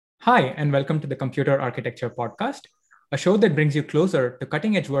Hi, and welcome to the Computer Architecture Podcast, a show that brings you closer to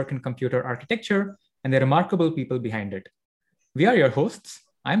cutting edge work in computer architecture and the remarkable people behind it. We are your hosts.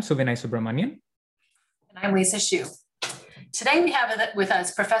 I'm Suvinay Subramanian. And I'm Lisa Shu. Today we have with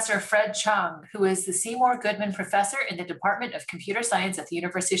us Professor Fred Chang, who is the Seymour Goodman Professor in the Department of Computer Science at the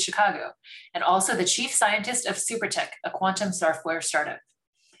University of Chicago, and also the Chief Scientist of Supertech, a quantum software startup.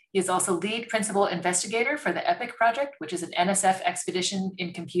 He is also lead principal investigator for the EPIC project, which is an NSF expedition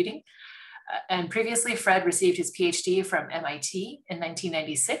in computing. And previously, Fred received his PhD from MIT in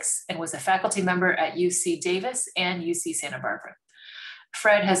 1996 and was a faculty member at UC Davis and UC Santa Barbara.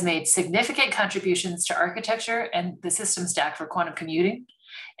 Fred has made significant contributions to architecture and the system stack for quantum computing,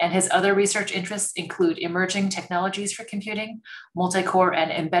 and his other research interests include emerging technologies for computing, multi-core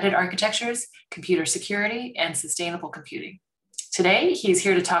and embedded architectures, computer security, and sustainable computing. Today, he's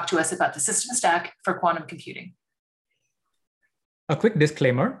here to talk to us about the system stack for quantum computing. A quick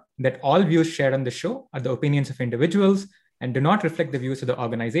disclaimer that all views shared on the show are the opinions of individuals and do not reflect the views of the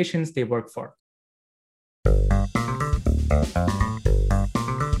organizations they work for.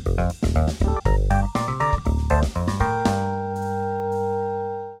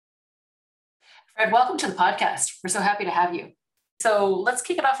 Fred, welcome to the podcast. We're so happy to have you. So let's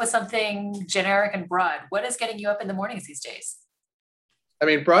kick it off with something generic and broad. What is getting you up in the mornings these days? I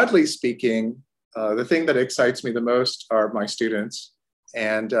mean, broadly speaking, the thing that excites me the most are my students,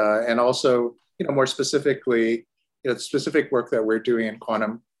 and also, more specifically, the specific work that we're doing in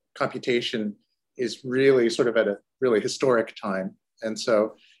quantum computation is really sort of at a really historic time. And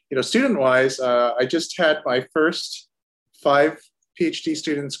so, student-wise, I just had my first 5 PhD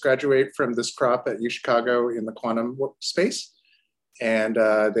students graduate from this crop at UChicago in the quantum space, and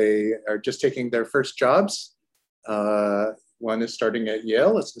they are just taking their first jobs. One is starting at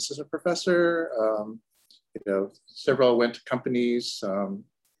Yale as assistant professor. Several went to companies,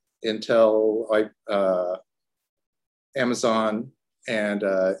 Intel, Amazon, and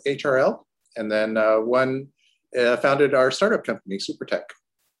HRL. And then one founded our startup company, Supertech.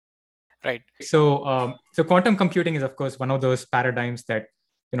 Right. So quantum computing is, of course, one of those paradigms that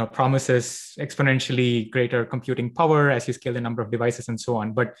promises exponentially greater computing power as you scale the number of devices and so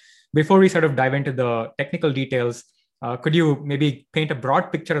on. But before we sort of dive into the technical details, could you maybe paint a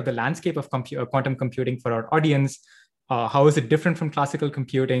broad picture of the landscape of quantum computing for our audience? How is it different from classical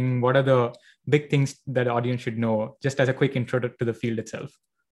computing? What are the big things that the audience should know, just as a quick intro to the field itself?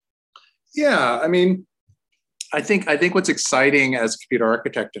 Yeah, I mean, I think what's exciting as a computer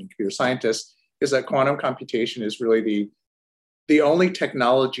architect and computer scientist is that quantum computation is really the only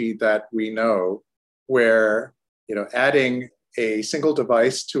technology that we know where adding a single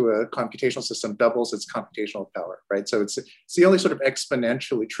device to a computational system doubles its computational power, right? So it's the only sort of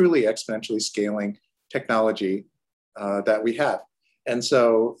truly exponentially scaling technology that we have. And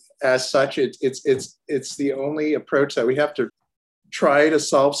so as such, it's the only approach that we have to try to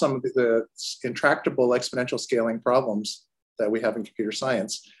solve some of the intractable exponential scaling problems that we have in computer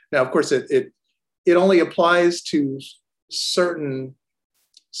science. Now, of course, it only applies to certain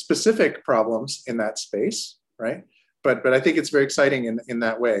specific problems in that space, right? But I think it's very exciting in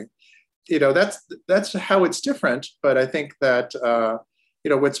that way. That's how it's different. But I think that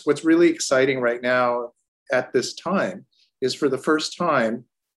what's really exciting right now at this time is for the first time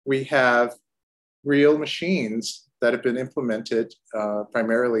we have real machines that have been implemented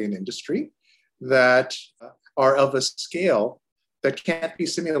primarily in industry that are of a scale that can't be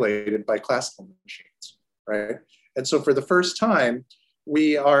simulated by classical machines, right? And so for the first time,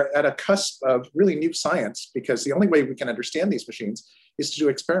 we are at a cusp of really new science because the only way we can understand these machines is to do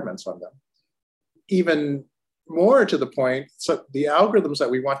experiments on them. Even more to the point, so the algorithms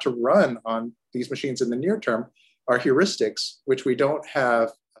that we want to run on these machines in the near term are heuristics, which we don't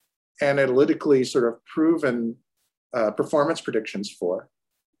have analytically sort of proven performance predictions for.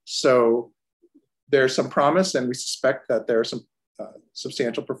 So there's some promise, and we suspect that there are some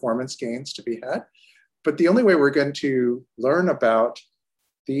substantial performance gains to be had. But the only way we're going to learn about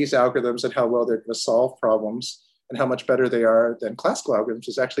these algorithms and how well they're going to solve problems and how much better they are than classical algorithms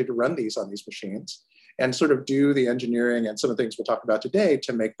is actually to run these on these machines and sort of do the engineering and some of the things we'll talk about today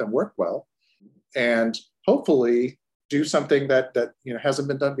to make them work well and hopefully do something that hasn't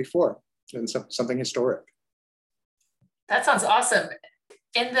been done before and something historic. That sounds awesome.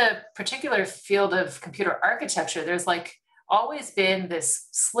 In the particular field of computer architecture, there's always been this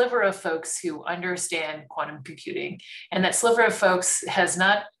sliver of folks who understand quantum computing. And that sliver of folks has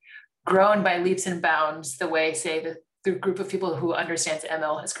not grown by leaps and bounds the way, say, the group of people who understands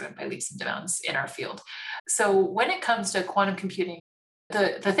ML has grown by leaps and bounds in our field. So when it comes to quantum computing,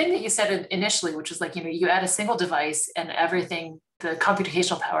 the thing that you said initially, which was you add a single device and everything the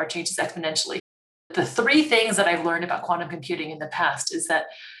computational power changes exponentially. The three things that I've learned about quantum computing in the past is that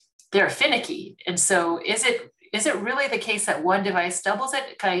they're finicky. And so is it really the case that one device doubles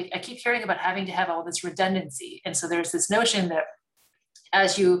it? I keep hearing about having to have all this redundancy. And so there's this notion that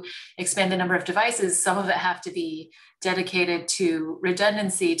as you expand the number of devices, some of it have to be dedicated to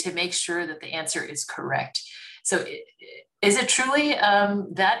redundancy to make sure that the answer is correct. So is it truly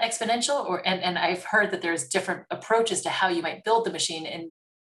that exponential? And I've heard that there's different approaches to how you might build the machine and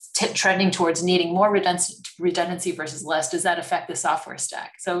trending towards needing more redundancy versus less. Does that affect the software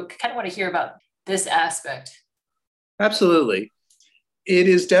stack? So kind of want to hear about this aspect. Absolutely. It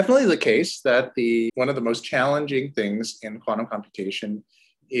is definitely the case that one of the most challenging things in quantum computation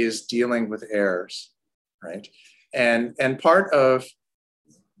is dealing with errors, right? And part of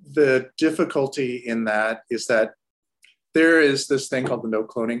the difficulty in that is that there is this thing called the no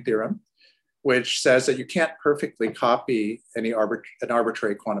cloning theorem, which says that you can't perfectly copy an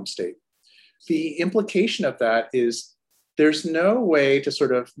arbitrary quantum state. The implication of that is there's no way to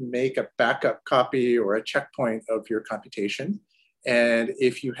sort of make a backup copy or a checkpoint of your computation. And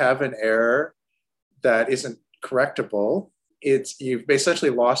if you have an error that isn't correctable, you've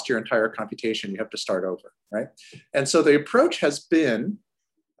essentially lost your entire computation. You have to start over, right? And so the approach has been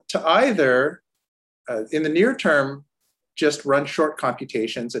to either, in the near term, just run short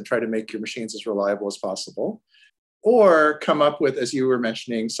computations and try to make your machines as reliable as possible, or come up with, as you were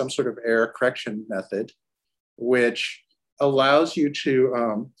mentioning, some sort of error correction method, which allows you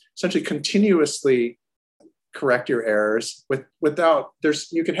to essentially continuously correct your errors without,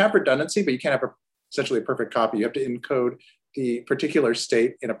 you can have redundancy, but you can't have essentially a perfect copy. You have to encode the particular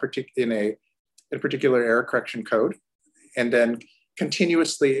state in a particular error correction code, and then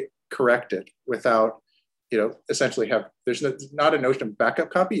continuously correct it without, essentially there's not a notion of backup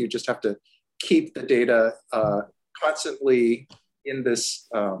copy. You just have to keep the data constantly in this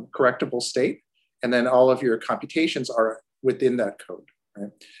correctable state. And then all of your computations are within that code,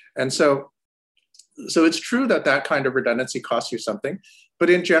 right? And so it's true that kind of redundancy costs you something, but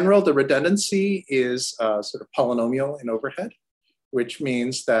in general, the redundancy is sort of polynomial in overhead, which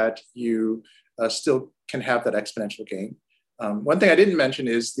means that you still can have that exponential gain. One thing I didn't mention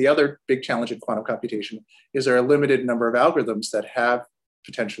is the other big challenge in quantum computation is there are a limited number of algorithms that have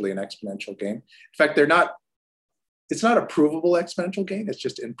potentially an exponential gain. In fact, it's not a provable exponential gain, it's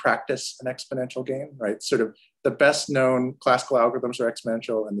just in practice an exponential gain, right? Sort of the best known classical algorithms are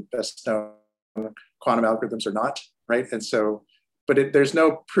exponential and the best known quantum algorithms are not, right? And so, but there's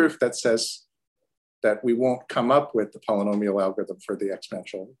no proof that says that we won't come up with the polynomial algorithm for the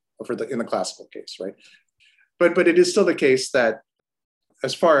exponential, or in the classical case, right? But it is still the case that,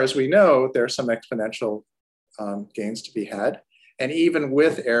 as far as we know, there are some exponential gains to be had. And even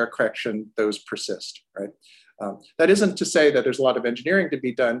with error correction, those persist, right? That isn't to say that there's a lot of engineering to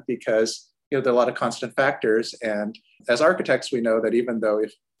be done, because there are a lot of constant factors. And as architects, we know that even though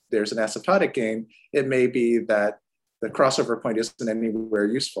if there's an asymptotic gain, it may be that the crossover point isn't anywhere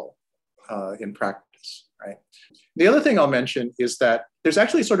useful in practice, right? The other thing I'll mention is that there's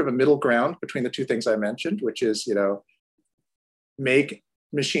actually sort of a middle ground between the two things I mentioned, which is, make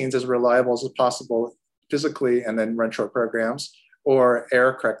machines as reliable as possible physically and then run short programs, or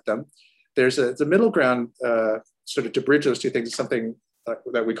error correct them. There's a middle ground sort of to bridge those two things, is something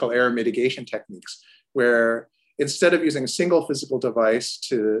that we call error mitigation techniques, where instead of using a single physical device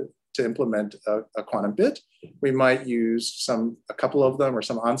to implement a quantum bit, we might use a couple of them or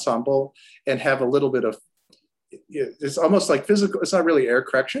some ensemble and have a little bit of, it's almost like physical, it's not really error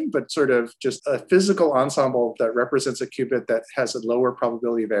correction, but sort of just a physical ensemble that represents a qubit that has a lower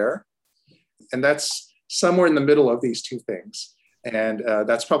probability of error. And that's somewhere in the middle of these two things. And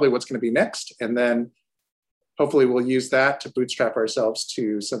that's probably what's going to be next. And then hopefully we'll use that to bootstrap ourselves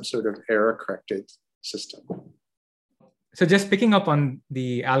to some sort of error corrected system. So just picking up on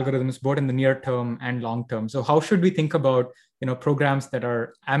the algorithms, both in the near term and long term. So how should we think about, programs that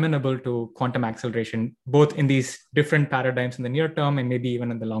are amenable to quantum acceleration, both in these different paradigms in the near term and maybe even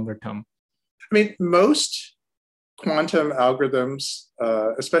in the longer term? I mean, most quantum algorithms,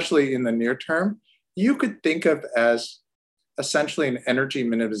 especially in the near term, you could think of as essentially an energy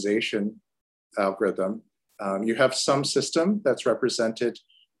minimization algorithm. You have some system that's represented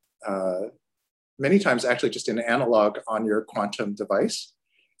many times actually just in analog on your quantum device.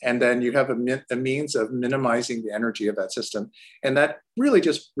 And then you have a means of minimizing the energy of that system. And that really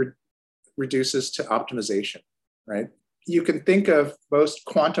just reduces to optimization, right? You can think of most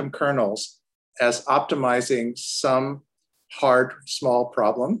quantum kernels as optimizing some hard, small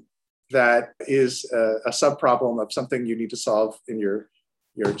problem that is a subproblem of something you need to solve in your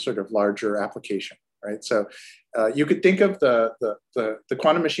sort of larger application, right? So you could think of the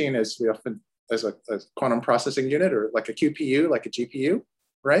quantum machine as a quantum processing unit, or like a QPU, like a GPU,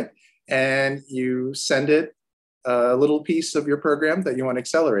 right? And you send it a little piece of your program that you want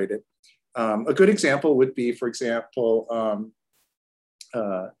accelerated. A good example would be, for example,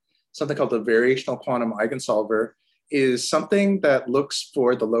 something called the variational quantum eigensolver is something that looks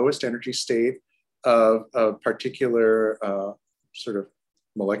for the lowest energy state of a particular sort of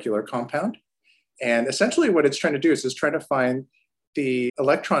molecular compound. And essentially what it's trying to do is trying to find the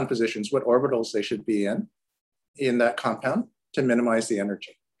electron positions, what orbitals they should be in that compound to minimize the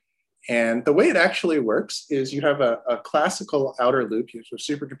energy. And the way it actually works is you have a classical outer loop, you have a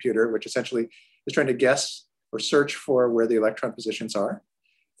supercomputer, which essentially is trying to guess or search for where the electron positions are.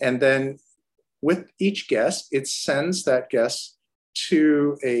 And then with each guess, it sends that guess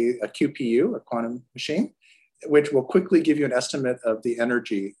to a QPU, a quantum machine, which will quickly give you an estimate of the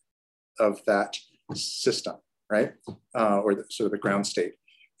energy of that system, right? Or sort of the ground state.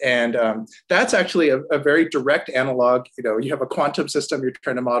 And that's actually a very direct analog. You have a quantum system you're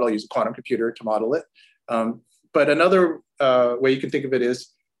trying to model, use a quantum computer to model it. But another way you can think of it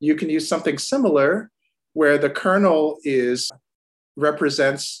is you can use something similar where the kernel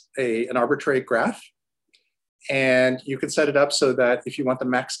represents an arbitrary graph. And you can set it up so that if you want the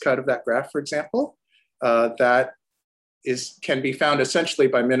max cut of that graph, for example, that can be found essentially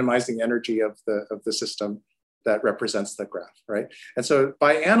by minimizing energy of the system that represents the graph, right? And so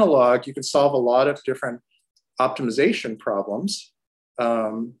by analog, you can solve a lot of different optimization problems.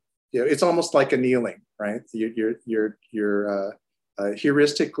 It's almost like annealing, right? You're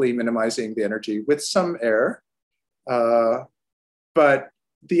heuristically minimizing the energy with some error. But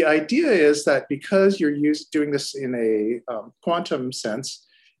the idea is that because you're doing this in a quantum sense,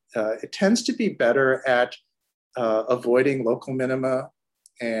 it tends to be better at avoiding local minima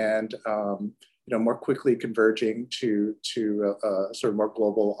and more quickly converging to a sort of more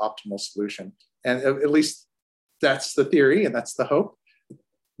global optimal solution. And at least that's the theory and that's the hope.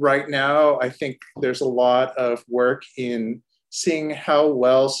 Right now, I think there's a lot of work in seeing how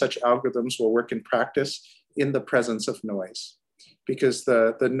well such algorithms will work in practice in the presence of noise. Because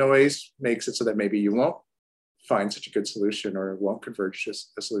the noise makes it so that maybe you won't find such a good solution or won't converge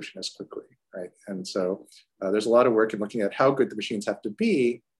a solution as quickly, right? And so there's a lot of work in looking at how good the machines have to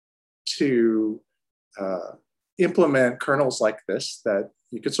be to implement kernels like this that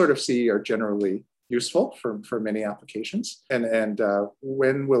you could sort of see are generally useful for many applications. And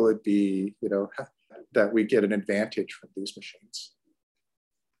when will it be, that we get an advantage from these machines?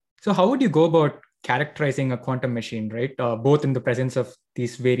 So how would you go about characterizing a quantum machine, right? Both in the presence of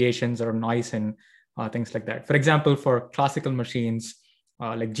these variations or noise and things like that. For example, for classical machines,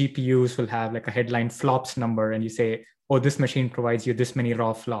 like GPUs will have like a headline flops number, and you say, oh, this machine provides you this many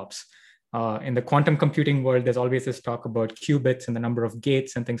raw flops. In the quantum computing world, there's always this talk about qubits and the number of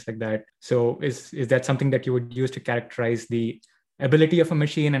gates and things like that. So is that something that you would use to characterize the ability of a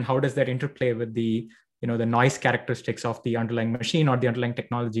machine, and how does that interplay with the the noise characteristics of the underlying machine or the underlying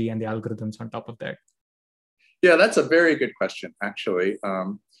technology and the algorithms on top of that? Yeah, that's a very good question, actually.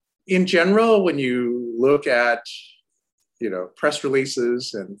 In general, when you look at press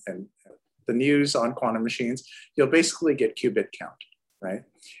releases and the news on quantum machines, you'll basically get qubit count, right?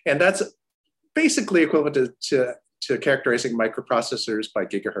 And that's basically equivalent to characterizing microprocessors by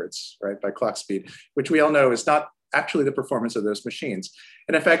gigahertz, right, by clock speed, which we all know is not actually the performance of those machines.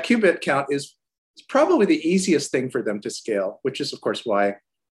 And in fact, qubit count is probably the easiest thing for them to scale, which is, of course, why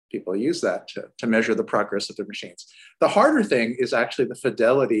people use that to measure the progress of their machines. The harder thing is actually the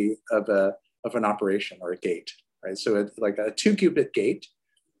fidelity of an operation or a gate, right? So like a 2-qubit gate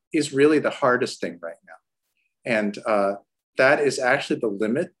is really the hardest thing right now. And that is actually the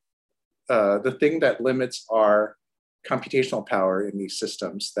limit, the thing that limits our computational power in these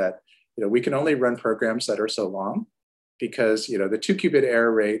systems, that we can only run programs that are so long because the 2-qubit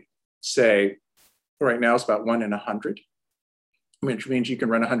error rate, say, right now is about 1 in 100, which means you can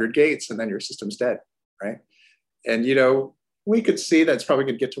run 100 gates and then your system's dead, right? And we could see that's probably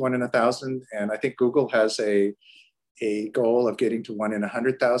going to get to 1 in 1,000, and I think Google has a goal of getting to 1 in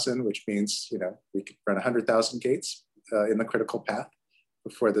 100,000, which means we could run 100,000 gates in the critical path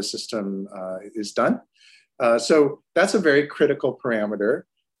before the system is done. So that's a very critical parameter,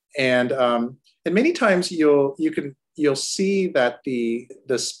 and many times you'll see that the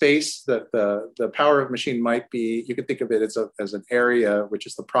space that the power of machine might be, you can think of it as an area, which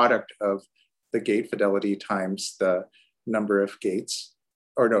is the product of the gate fidelity times the number of gates,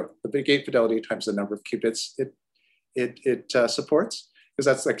 or no, the gate fidelity times the number of qubits it supports, because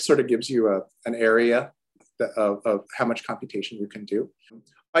that's like sort of gives you an area of how much computation you can do.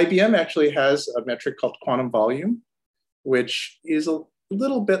 IBM actually has a metric called quantum volume, which is a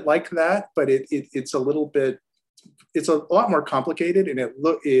little bit like that, but it's a lot more complicated, and it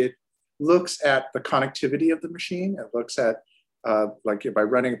looks at the connectivity of the machine. It looks at like by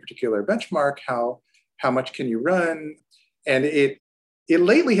running a particular benchmark, how much can you run? And it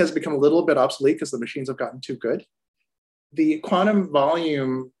lately has become a little bit obsolete because the machines have gotten too good. The quantum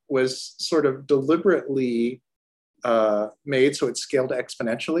volume was sort of deliberately made so it scaled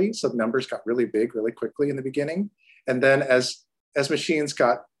exponentially. So the numbers got really big really quickly in the beginning. And then as machines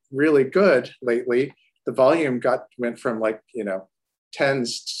got really good lately, the volume went from like,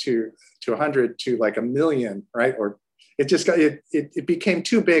 tens to 100 to like 1 million, right? Or it became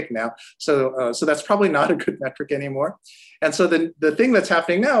too big now. So that's probably not a good metric anymore. And so the thing that's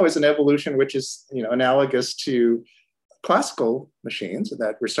happening now is an evolution, which is, analogous to classical machines,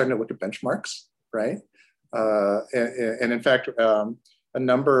 that we're starting to look at benchmarks, right? And in fact, a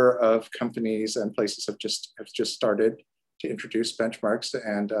number of companies and places have just started to introduce benchmarks,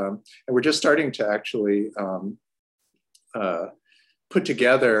 and we're just starting to actually put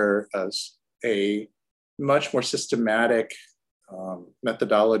together as a much more systematic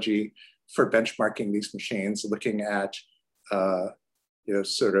methodology for benchmarking these machines, looking at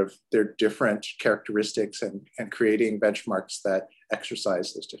sort of their different characteristics and creating benchmarks that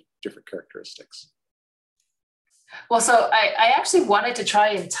exercise those different characteristics. Well, so I actually wanted to try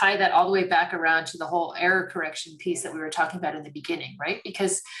and tie that all the way back around to the whole error correction piece that we were talking about in the beginning, right?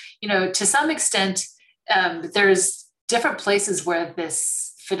 Because, to some extent, there's different places where this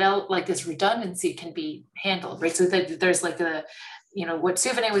this redundancy can be handled, right? So that there's like what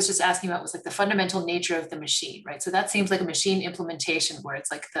Suvane was just asking about was like the fundamental nature of the machine, right? So that seems like a machine implementation where it's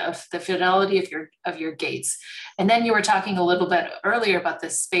like the fidelity of your gates. And then you were talking a little bit earlier about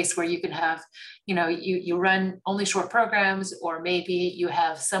this space where you can have, you run only short programs, or maybe you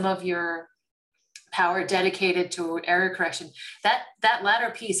have some of your power dedicated to error correction. That latter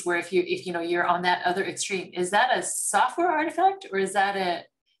piece where if you're on that other extreme, is that a software artifact, or is that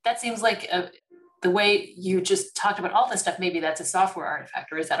seems like the way you just talked about all this stuff, maybe that's a software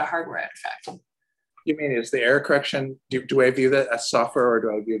artifact, or is that a hardware artifact? You mean, is the error correction, do I view that as software, or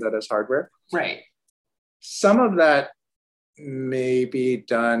do I view that as hardware? Right. Some of that may be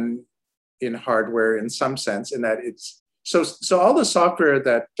done in hardware in some sense, in that it's, so all the software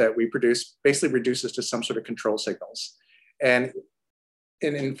that we produce basically reduces to some sort of control signals. And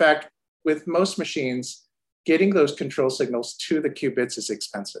in fact, with most machines, getting those control signals to the qubits is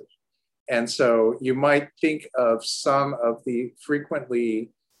expensive. And so you might think of some of the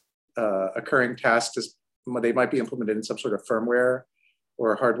frequently occurring tasks as they might be implemented in some sort of firmware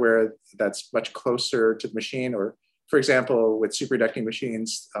or hardware that's much closer to the machine. Or, for example, with superconducting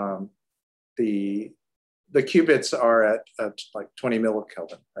machines, the qubits are at like 20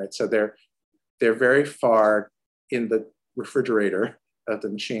 millikelvin, right? So they're very far in the refrigerator of the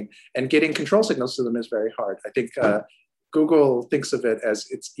machine, and getting control signals to them is very hard. I think Google thinks of it as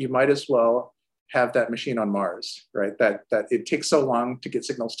you might as well have that machine on Mars, right? That it takes so long to get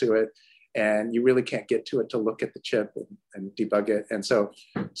signals to it, and you really can't get to it to look at the chip and debug it. And so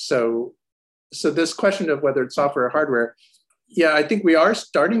this question of whether it's software or hardware, yeah, I think we are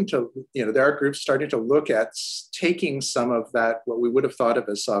starting to, there are groups starting to look at taking some of that, what we would have thought of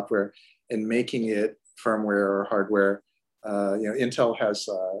as software, and making it firmware or hardware. Intel has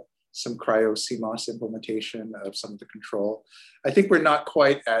some cryo CMOS implementation of some of the control. I think we're not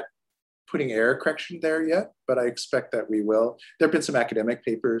quite at putting error correction there yet, but I expect that we will. There have been some academic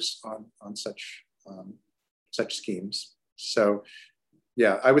papers on such schemes. So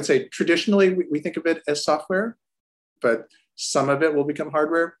yeah, I would say traditionally we think of it as software, but some of it will become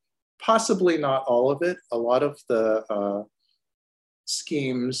hardware, possibly not all of it. A lot of the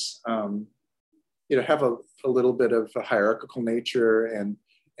schemes have a little bit of a hierarchical nature, and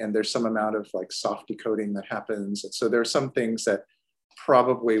there's some amount of like soft decoding that happens. And so there are some things that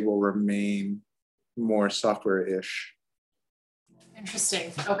probably will remain more software-ish.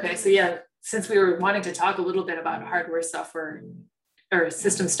 Interesting. Okay, so yeah, since we were wanting to talk a little bit about hardware, software, or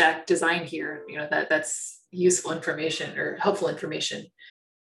system stack design here, that's useful information or helpful information.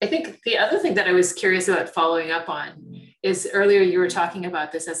 I think the other thing that I was curious about following up on is earlier you were talking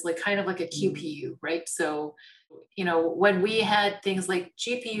about this as like kind of like a QPU, right? So, when we had things like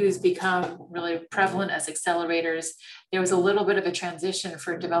GPUs become really prevalent as accelerators, there was a little bit of a transition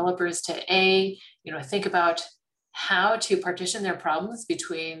for developers to think about how to partition their problems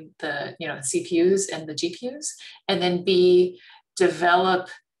between the CPUs and the GPUs, and then B, develop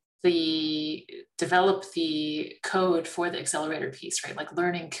the code for the accelerator piece, right? Like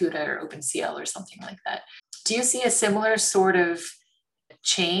learning CUDA or OpenCL or something like that. Do you see a similar sort of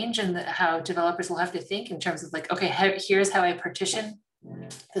change in how developers will have to think in terms of like, okay, here's how I partition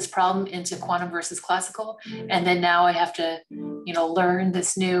this problem into quantum versus classical. And then now I have to, learn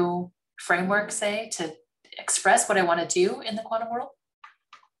this new framework, say, to express what I want to do in the quantum world?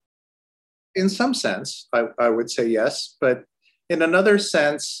 In some sense, I would say yes. But in another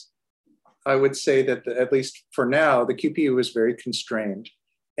sense, I would say that at least for now, the QPU is very constrained.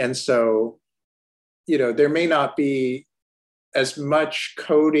 And so, there may not be as much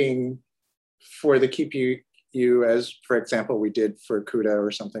coding for the QPU as, for example, we did for CUDA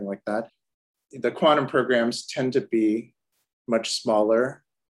or something like that. The quantum programs tend to be much smaller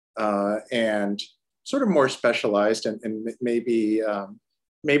and sort of more specialized, and maybe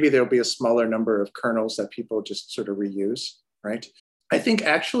there'll be a smaller number of kernels that people just sort of reuse, right? I think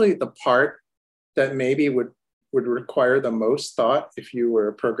actually the part that maybe would require the most thought if you were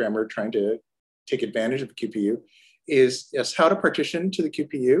a programmer trying to take advantage of the QPU is how to partition to the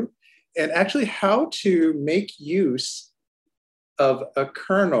QPU, and actually how to make use of a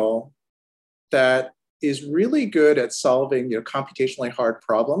kernel that is really good at solving computationally hard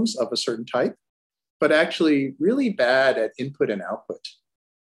problems of a certain type, but actually really bad at input and output,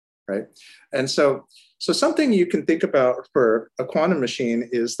 right? And so something you can think about for a quantum machine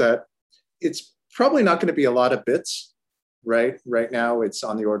is that it's probably not going to be a lot of bits, right? Right now it's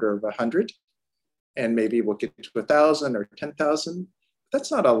on the order of 100, and maybe we'll get to 1,000 or 10,000.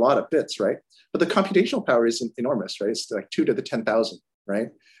 That's not a lot of bits, right? But the computational power is enormous, right? It's like 2 to the 10,000, right?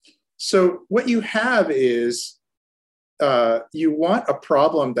 So what you have is you want a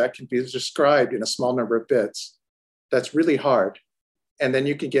problem that can be described in a small number of bits that's really hard. And then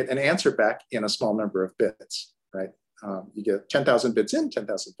you can get an answer back in a small number of bits, right? You get 10,000 bits in,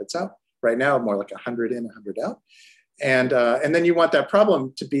 10,000 bits out. Right now, more like 100 in, 100 out. And then you want that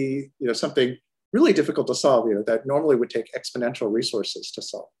problem to be something really difficult to solve, that normally would take exponential resources to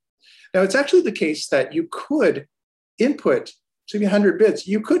solve. Now, it's actually the case that you could input, so 100 bits,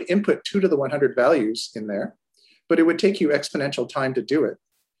 you could input 2 to the 100 values in there, but it would take you exponential time to do it.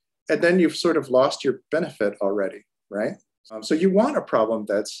 And then you've sort of lost your benefit already, right? So you want a problem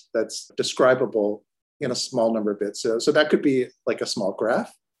that's describable in a small number of bits. So that could be like a small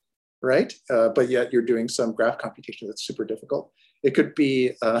graph, right? But yet you're doing some graph computation that's super difficult. It could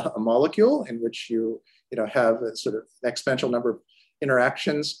be a molecule in which you have a sort of an exponential number of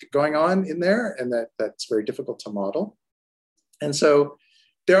interactions going on in there, and that's very difficult to model. And so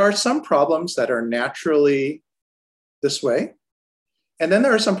there are some problems that are naturally this way. And then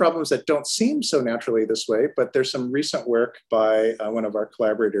there are some problems that don't seem so naturally this way, but there's some recent work by one of our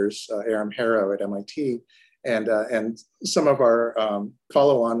collaborators, Aram Harrow at MIT, and some of our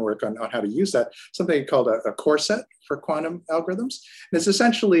follow-on work on how to use that, something called a core set for quantum algorithms. And it's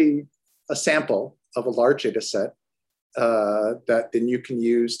essentially a sample of a large data set that then you can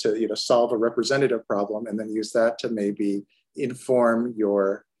use to solve a representative problem, and then use that to maybe inform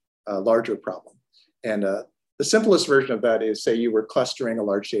your larger problem. And the simplest version of that is, say you were clustering a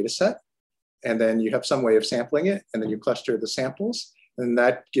large data set, and then you have some way of sampling it, and then you cluster the samples, and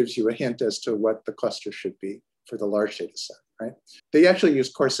that gives you a hint as to what the cluster should be for the large data set, right? They actually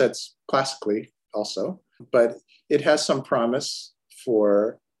use core sets classically also, but it has some promise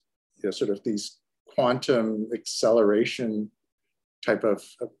for sort of these quantum acceleration type of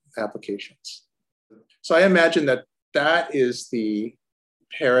applications. So I imagine that is the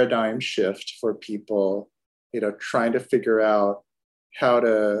paradigm shift for people, trying to figure out how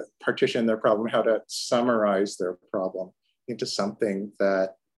to partition their problem, how to summarize their problem into something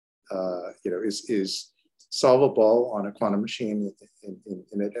that is solvable on a quantum machine in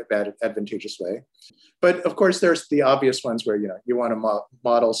an advantageous way. But of course, there's the obvious ones where you want to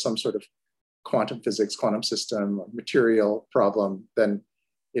model some sort of quantum physics, quantum system, material problem. Then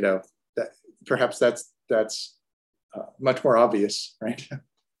that perhaps that's much more obvious, right?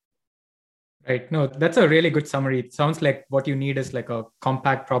 Right. No, that's a really good summary. It sounds like what you need is like a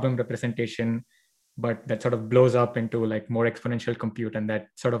compact problem representation, but that sort of blows up into like more exponential compute, and that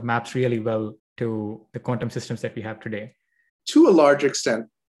sort of maps really well to the quantum systems that we have today. To a large extent,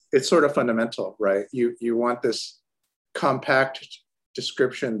 it's sort of fundamental, right? You want this compact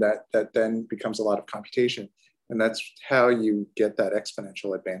description that then becomes a lot of computation, and that's how you get that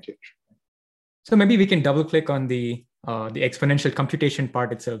exponential advantage. So maybe we can double click on the exponential computation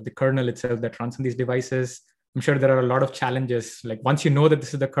part itself, the kernel itself that runs on these devices. I'm sure there are a lot of challenges. Like once you know that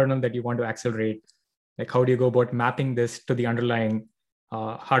this is the kernel that you want to accelerate, like how do you go about mapping this to the underlying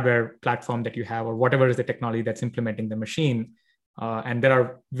hardware platform that you have, or whatever is the technology that's implementing the machine? And there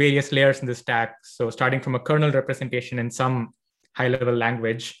are various layers in the stack. So starting from a kernel representation in some high-level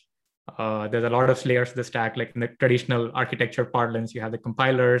language, There's a lot of layers of the stack, like in the traditional architecture parlance, you have the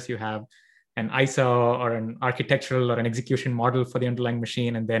compilers, you have an ISA or an architectural or an execution model for the underlying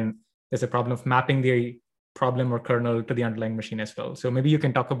machine. And then there's a problem of mapping the problem or kernel to the underlying machine as well. So maybe you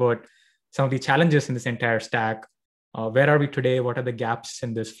can talk about some of the challenges in this entire stack. Where are we today? What are the gaps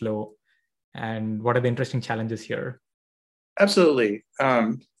in this flow? And what are the interesting challenges here? Absolutely.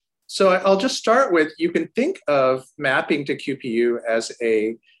 So I'll just start with, you can think of mapping to QPU as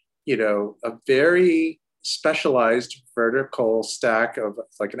a very specialized vertical stack of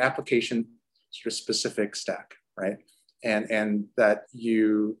like an application sort of specific stack, right? And that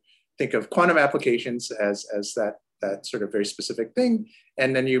you think of quantum applications as that sort of very specific thing.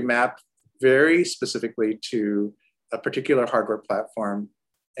 And then you map very specifically to a particular hardware platform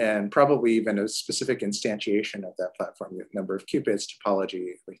and probably even a specific instantiation of that platform, with number of qubits, topology,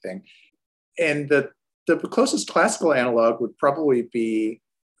 everything. And the closest classical analog would probably be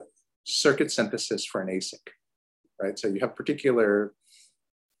circuit synthesis for an ASIC, right? So you have particular,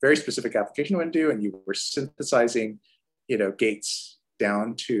 very specific application you want to do, and you were synthesizing, gates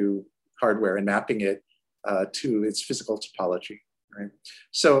down to hardware and mapping it to its physical topology, right?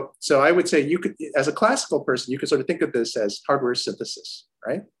 So I would say you could, as a classical person, you could sort of think of this as hardware synthesis,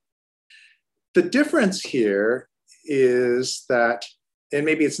 right? The difference here is that, and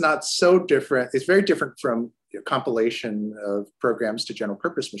maybe it's not so different, it's very different from compilation of programs to general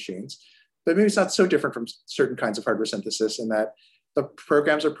purpose machines, but maybe it's not so different from certain kinds of hardware synthesis in that the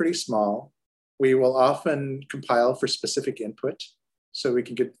programs are pretty small. We will often compile for specific input, so we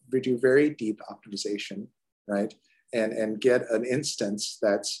do very deep optimization, right? And get an instance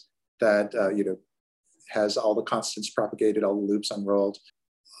that has all the constants propagated, all the loops unrolled,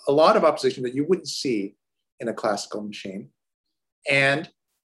 a lot of optimization that you wouldn't see in a classical machine. And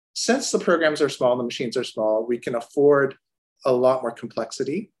since the programs are small, the machines are small, we can afford a lot more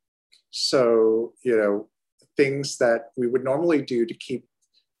complexity. So, things that we would normally do to keep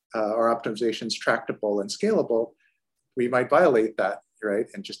our optimizations tractable and scalable, we might violate that, right?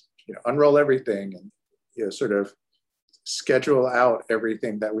 And just unroll everything and sort of schedule out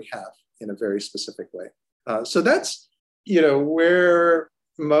everything that we have in a very specific way. So that's where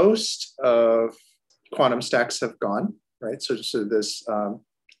most of quantum stacks have gone, right? So this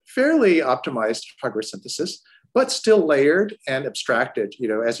fairly optimized hardware synthesis, but still layered and abstracted.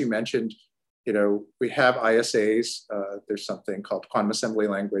 As you mentioned, we have ISAs. There's something called quantum assembly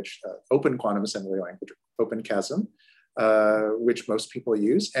language, open quantum assembly language, OpenQASM, which most people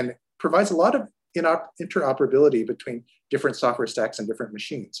use, and provides a lot of interoperability between different software stacks and different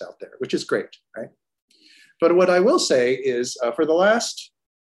machines out there, which is great, right? But what I will say is for the last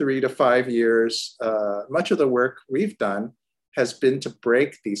 3 to 5 years, much of the work we've done has been to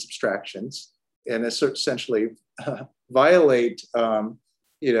break these abstractions and essentially violate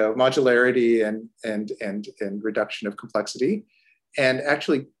modularity and reduction of complexity, and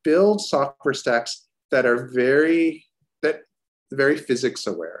actually build software stacks that are very physics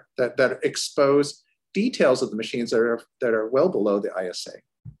aware, that expose details of the machines that are well below the ISA.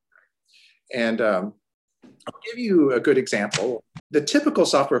 And I'll give you a good example. The typical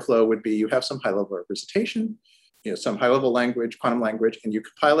software flow would be you have some high-level representation, some high-level language, quantum language, and you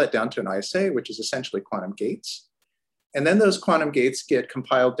compile it down to an ISA, which is essentially quantum gates. And then those quantum gates get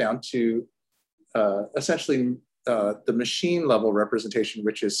compiled down to essentially the machine level representation,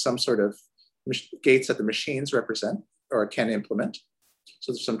 which is some sort of gates that the machines represent or can implement.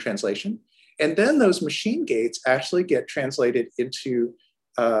 So there's some translation. And then those machine gates actually get translated into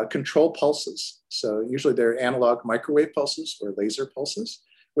control pulses. So usually they're analog microwave pulses or laser pulses,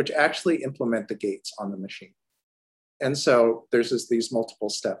 which actually implement the gates on the machine. And so there's these multiple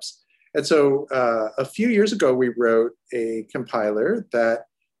steps. And so a few years ago, we wrote a compiler that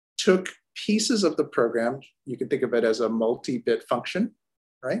took pieces of the program, you can think of it as a multi-bit function,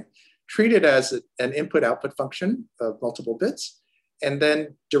 right? Treat it as an input-output function of multiple bits, and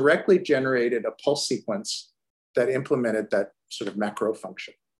then directly generated a pulse sequence that implemented that sort of macro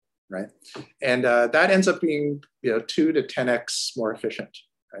function, right? And that ends up being 2 to 10x more efficient,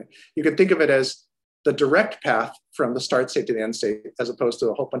 right? You can think of it as the direct path from the start state to the end state, as opposed to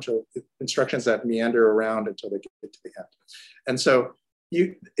a whole bunch of instructions that meander around until they get to the end. And so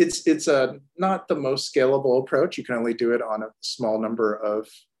it's not the most scalable approach. You can only do it on a small number of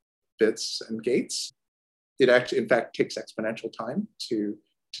bits and gates. It actually, in fact, takes exponential time to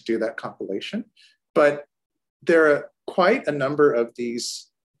do that compilation. But there are quite a number of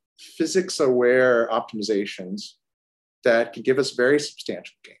these physics-aware optimizations that can give us very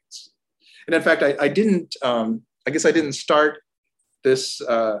substantial gains. And in fact, I guess I didn't start this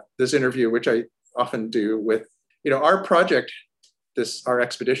interview, which I often do with, our project our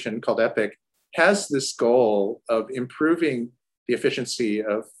expedition called EPIC has this goal of improving the efficiency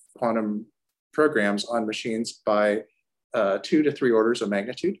of quantum programs on machines by 2 to 3 orders of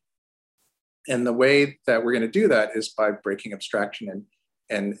magnitude. And the way that we're going to do that is by breaking abstraction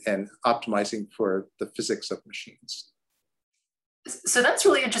and optimizing for the physics of machines. So that's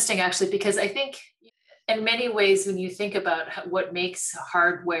really interesting, actually, because I think in many ways, when you think about what makes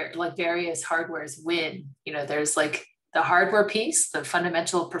hardware, like various hardwares win, there's like the hardware piece, the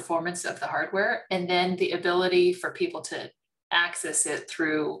fundamental performance of the hardware, and then the ability for people to access it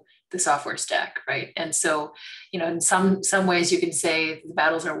through the software stack, right? And so, in some ways you can say the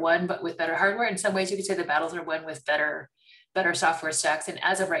battles are won, but with better hardware. In some ways you can say the battles are won with better software stacks. And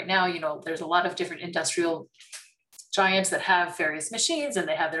as of right now, there's a lot of different industrial giants that have various machines and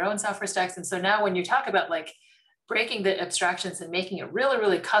they have their own software stacks. And so now when you talk about like breaking the abstractions and making it really,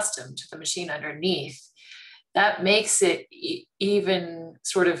 really custom to the machine underneath, that makes it even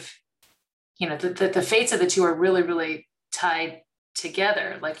sort of, the fates of the two are really, really tied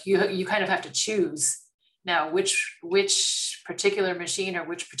together. Like you kind of have to choose now which particular machine or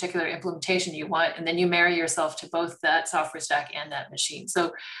which particular implementation you want, and then you marry yourself to both that software stack and that machine.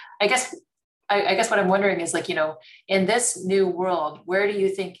 So I guess what I'm wondering is, like, in this new world, where do you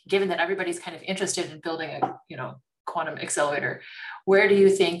think, given that everybody's kind of interested in building a, quantum accelerator, where do you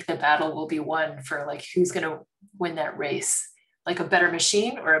think the battle will be won for, like, who's going to win that race? Like a better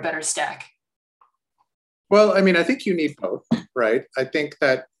machine or a better stack? Well, I mean, I think you need both, right? I think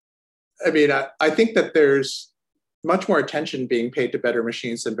that there's much more attention being paid to better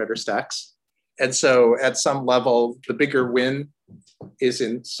machines than better stacks. And so at some level, the bigger win is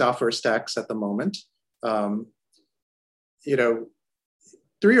in software stacks at the moment. 3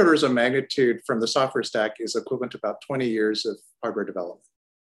 orders of magnitude from the software stack is equivalent to about 20 years of hardware development,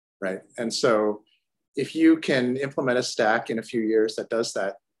 right? And so if you can implement a stack in a few years that does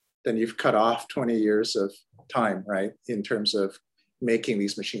that, then you've cut off 20 years of time, right, in terms of making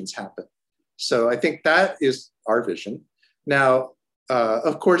these machines happen. So I think that is our vision. Now,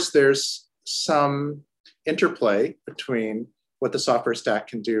 of course, there's some interplay between what the software stack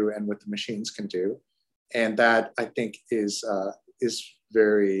can do and what the machines can do. And that, I think, is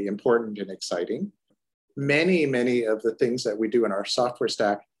very important and exciting. Many of the things that we do in our software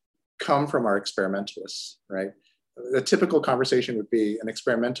stack come from our experimentalists, right? A typical conversation would be an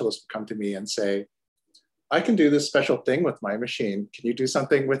experimentalist would come to me and say, I can do this special thing with my machine. Can you do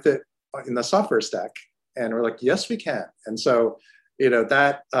something with it in the software stack? And we're like, yes, we can. And so,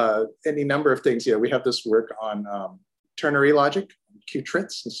 any number of things, we have this work on ternary logic,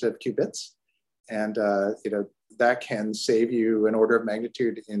 qubits instead of qubits. And, that can save you an order of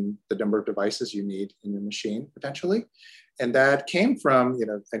magnitude in the number of devices you need in your machine, potentially. And that came from,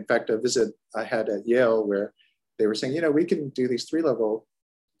 in fact, a visit I had at Yale where they were saying, we can do these 3-level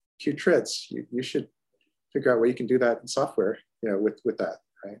qubits. You should figure out where you can do that in software, with that,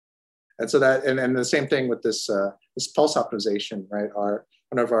 right? And so that, and the same thing with this pulse optimization, right?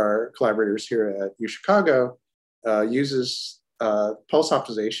 One of our collaborators here at UChicago uses pulse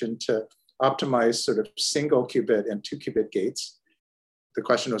optimization to optimize sort of single qubit and 2-qubit gates. The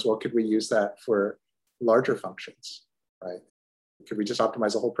question was, well, could we use that for larger functions, right? Could we just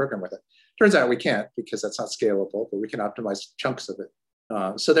optimize the whole program with it? Turns out we can't, because that's not scalable, but we can optimize chunks of it.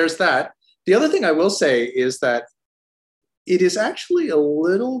 So there's that. The other thing I will say is that it is actually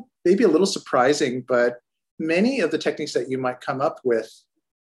maybe a little surprising, but many of the techniques that you might come up with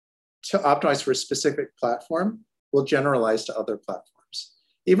to optimize for a specific platform will generalize to other platforms.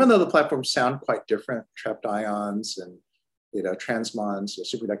 Even though the platforms sound quite different, trapped ions and transmons,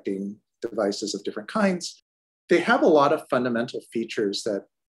 superconducting devices of different kinds, they have a lot of fundamental features that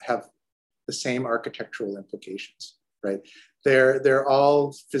have the same architectural implications, right? They're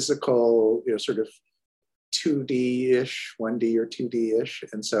all physical, sort of 2D-ish, 1D or 2D-ish.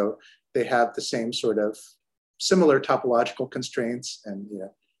 And so they have the same sort of similar topological constraints, and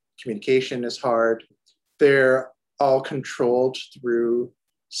communication is hard. They're all controlled through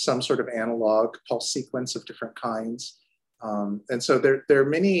some sort of analog pulse sequence of different kinds. And so there are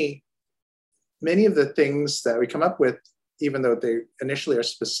many of the things that we come up with, even though they initially are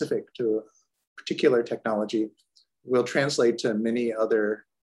specific to a particular technology, will translate to many other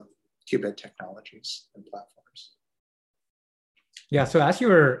qubit technologies and platforms. Yeah, so as you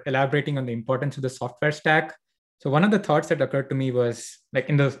were elaborating on the importance of the software stack, so one of the thoughts that occurred to me was, like,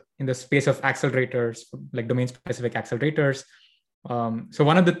 in the space of accelerators, like domain-specific accelerators. So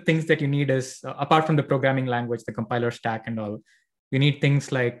one of the things that you need is, apart from the programming language, the compiler stack and all, you need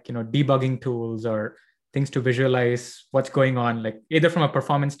things like debugging tools or things to visualize what's going on, like either from a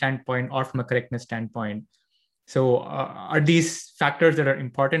performance standpoint or from a correctness standpoint. So are these factors that are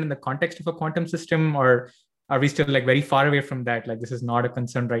important in the context of a quantum system, or are we still like very far away from that? Like this is not a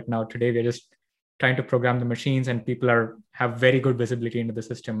concern right now. Today, we're just trying to program the machines and people have very good visibility into the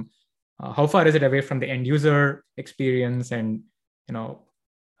system. How far is it away from the end user experience? And,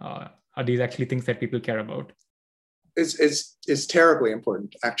 are these actually things that people care about? It's terribly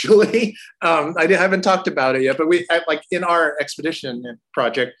important, actually. I haven't talked about it yet, but like in our expedition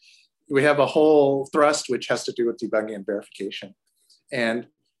project, we have a whole thrust which has to do with debugging and verification. And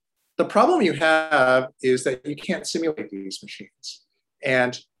the problem you have is that you can't simulate these machines.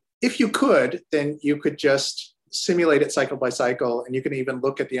 And if you could, then you could just simulate it cycle by cycle, and you can even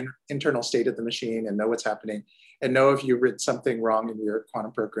look at the internal state of the machine and know what's happening and know if you've written something wrong in your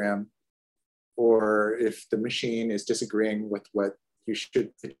quantum program, or if the machine is disagreeing with what it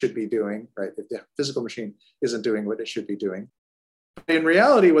should be doing, right? If the physical machine isn't doing what it should be doing. But in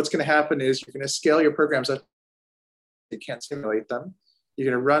reality, what's going to happen is you're going to scale your programs up. You can't simulate them.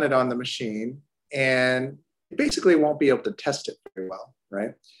 You're going to run it on the machine, and you basically won't be able to test it very well,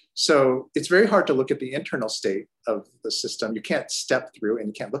 right? So it's very hard to look at the internal state of the system. You can't step through and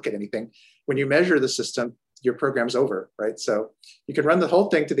you can't look at anything. When you measure the system, your program's over, right? So you can run the whole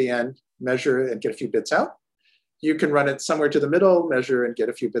thing to the end, measure and get a few bits out. You can run it somewhere to the middle, measure and get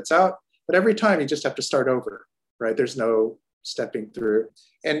a few bits out. But every time you just have to start over, right? There's no stepping through.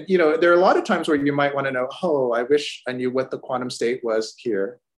 And there are a lot of times where you might want to know, oh, I wish I knew what the quantum state was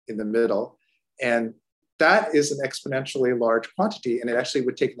here in the middle. And that is an exponentially large quantity. And it actually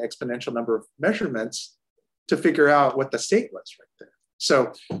would take an exponential number of measurements to figure out what the state was right there.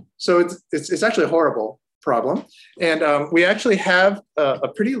 So it's actually a horrible problem. And we actually have a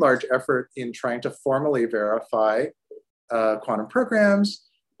pretty large effort in trying to formally verify quantum programs,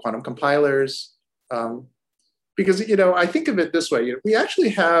 quantum compilers, because I think of it this way: we actually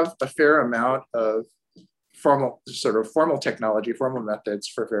have a fair amount of formal technology, formal methods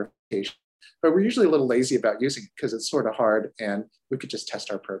for verification, but we're usually a little lazy about using it because it's sort of hard, and we could just test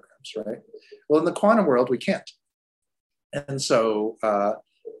our programs, right? Well, in the quantum world, we can't, and so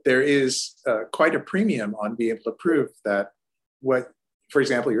there is quite a premium on being able to prove that for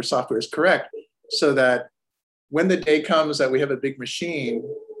example, your software is correct, so that when the day comes that we have a big machine,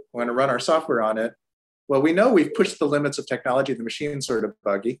 we want to run our software on it. Well, we know we've pushed the limits of technology. The machine's sort of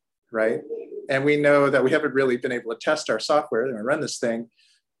buggy, right? And we know that we haven't really been able to test our software and run this thing.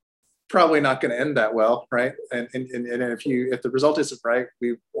 Probably not going to end that well, right? And if the result isn't right,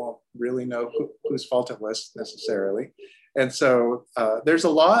 we won't really know whose fault it was necessarily. And so there's a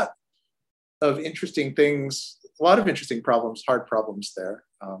lot of interesting things, a lot of interesting problems, hard problems there.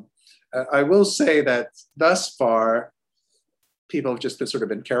 I will say that thus far, people have just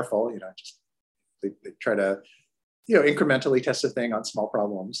been careful, they try to, incrementally test a thing on small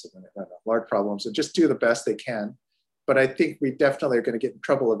problems and then large problems and just do the best they can. But I think we definitely are going to get in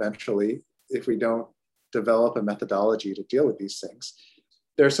trouble eventually if we don't develop a methodology to deal with these things.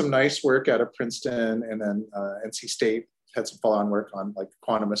 There's some nice work out of Princeton, and then NC State had some follow-on work on like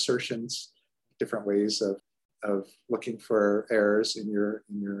quantum assertions, different ways of looking for errors in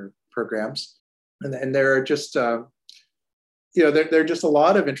your programs. And there are just, there are just a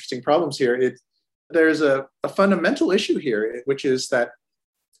lot of interesting problems here. There's a fundamental issue here, which is that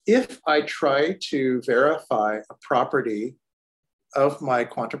if I try to verify a property of my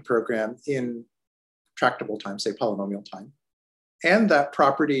quantum program in tractable time, say polynomial time, and that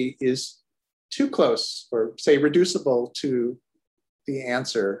property is too close or say reducible to the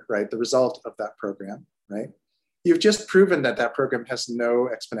answer, right, the result of that program, right? You've just proven that that program has no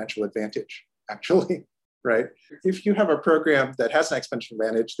exponential advantage, actually, right? If you have a program that has an exponential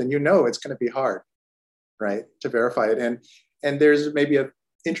advantage, then it's going to be hard, right, to verify it. And there's maybe an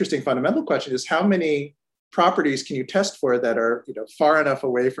interesting fundamental question is how many properties can you test for that are far enough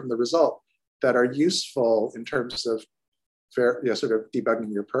away from the result that are useful in terms of sort of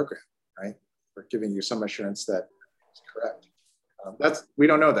debugging your program, right? Or giving you some assurance that it's correct. We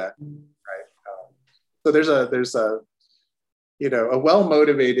don't know that, right? So there's a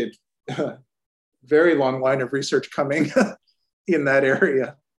well-motivated, very long line of research coming in that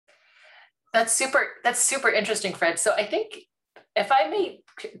area. That's super interesting, Fred. So I think if I may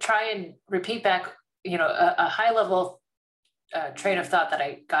try and repeat back, a high level train of thought that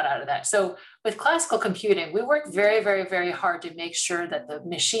I got out of that. So with classical computing, we work very, very, very hard to make sure that the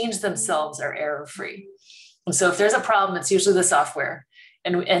machines themselves are error-free. And so if there's a problem, it's usually the software.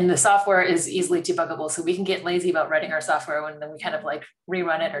 And the software is easily debuggable. So we can get lazy about writing our software and then we kind of like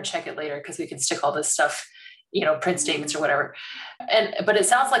rerun it or check it later because we can stick all this stuff print statements or whatever. But it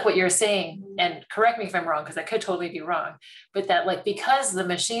sounds like what you're saying, and correct me if I'm wrong, because I could totally be wrong, but that like, because the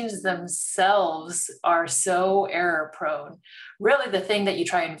machines themselves are so error prone, really the thing that you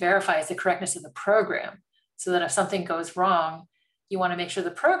try and verify is the correctness of the program. So that if something goes wrong, you want to make sure the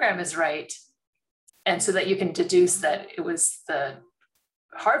program is right. And so that you can deduce that it was the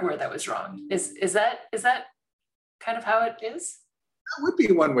hardware that was wrong. Is that kind of how it is? That would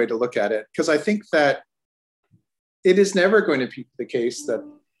be one way to look at it, because I think that it is never going to be the case that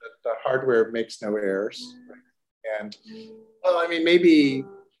the hardware makes no errors. And well, I mean, maybe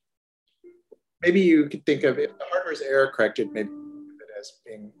you could think of, if the hardware is error corrected, maybe think of it as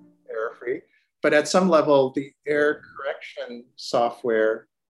being error free. But at some level, the error correction software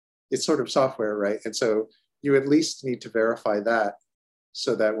is sort of software, right? And so you at least need to verify that,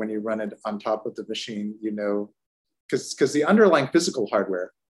 so that when you run it on top of the machine, because the underlying physical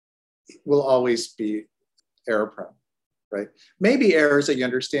hardware will always be error prone, right? Maybe errors that you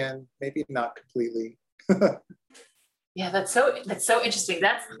understand, maybe not completely. Yeah, that's so interesting.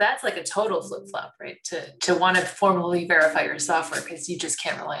 That's like a total flip flop, right? To want to formally verify your software because you just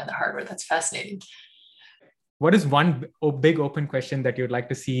can't rely on the hardware. That's fascinating. What is one big open question that you'd like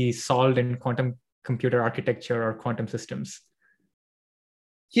to see solved in quantum computer architecture or quantum systems?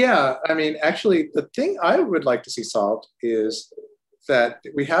 Yeah, I mean, actually, the thing I would like to see solved is that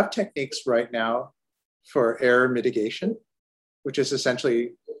we have techniques right now for error mitigation, which is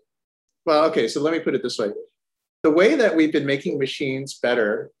essentially, well, okay, so let me put it this way. The way that we've been making machines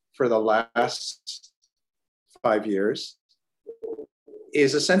better for the last 5 years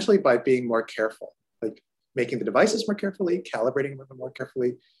is essentially by being more careful, like making the devices more carefully, calibrating them more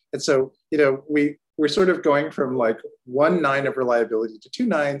carefully. And so, we're sort of going from like 1 9 of reliability to 2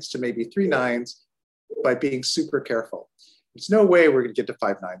 9s to maybe 3 9s by being super careful. There's no way we're going to get to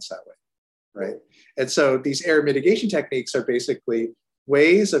 5 9s that way, right? And so these error mitigation techniques are basically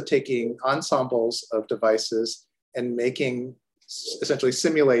ways of taking ensembles of devices and essentially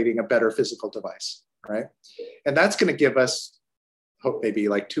simulating a better physical device, right? And that's going to give us, hope, maybe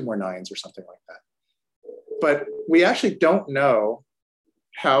like 2 more 9s or something like that. But we actually don't know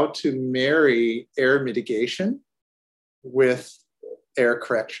how to marry error mitigation with error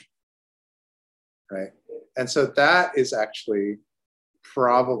correction, right? And so that is actually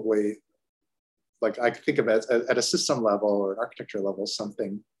probably, like, I think of it at a system level or an architecture level,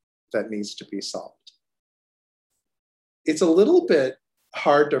 something that needs to be solved. It's a little bit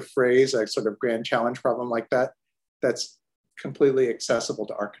hard to phrase a sort of grand challenge problem like that that's completely accessible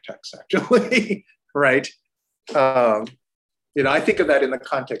to architects, actually, right? I think of that in the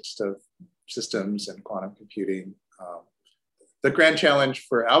context of systems and quantum computing. The grand challenge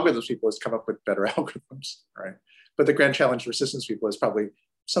for algorithms people is come up with better algorithms, right? But the grand challenge for systems people is probably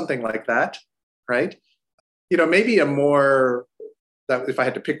something like that, right? Maybe a more, that if I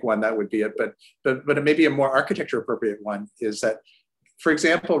had to pick one, that would be it. But maybe a more architecture appropriate one is that, for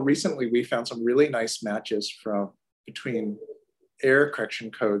example, recently we found some really nice matches between error correction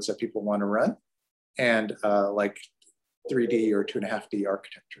codes that people want to run and like 3D or 2.5D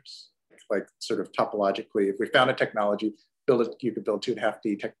architectures. Like sort of topologically, if we found a technology, you could build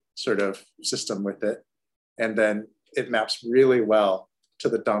 2.5D sort of system with it. And then it maps really well to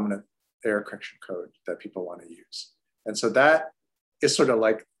the dominant error correction code that people want to use. And so that is sort of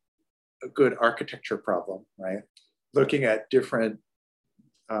like a good architecture problem, right? Looking at different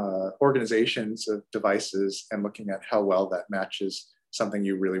organizations of devices and looking at how well that matches something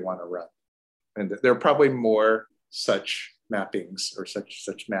you really want to run. And there are probably more such mappings or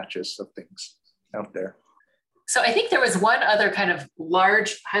such matches of things out there. So I think there was one other kind of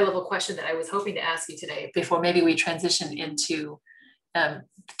large high-level question that I was hoping to ask you today before maybe we transition into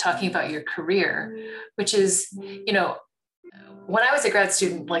talking about your career, which is, when I was a grad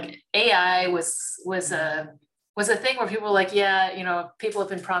student, like AI was a thing where people were like, yeah, people have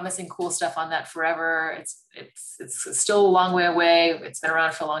been promising cool stuff on that forever. It's still a long way away. It's been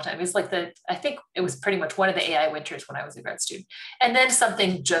around for a long time. It's like I think it was pretty much one of the AI winters when I was a grad student. And then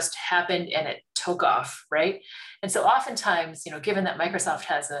something just happened and it took off, right? And so oftentimes, given that Microsoft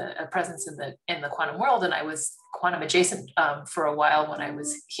has a presence in the quantum world, and I was quantum adjacent for a while when I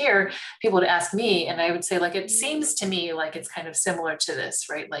was here, people would ask me, and I would say, like, it seems to me like it's kind of similar to this,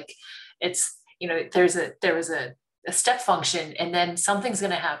 right? Like it's, there was a step function and then something's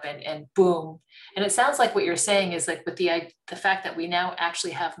going to happen and boom. And it sounds like what you're saying is like with the fact that we now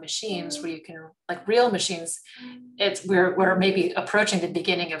actually have machines where you can, like real machines, we're maybe approaching the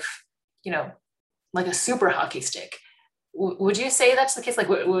beginning of, like a super hockey stick. Would you say that's the case? Like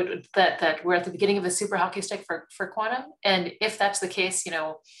that we're at the beginning of a super hockey stick for quantum? And if that's the case,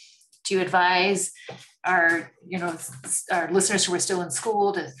 do you advise our, our listeners who are still in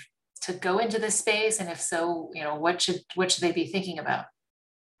school to go into this space? And if so, what should they be thinking about?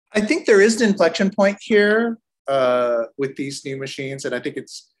 I think there is an inflection point here with these new machines, and I think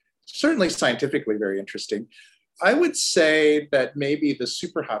it's certainly scientifically very interesting. I would say that maybe the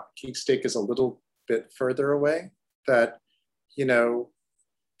super hotkey stick is a little bit further away, that,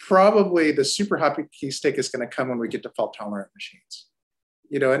 probably the super hotkey stick is going to come when we get to fault tolerant machines,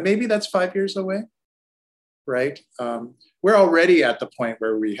 and maybe that's 5 years away, right? We're already at the point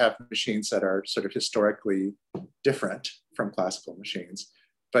where we have machines that are sort of historically different from classical machines,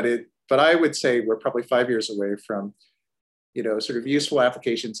 but I would say we're probably 5 years away from, sort of useful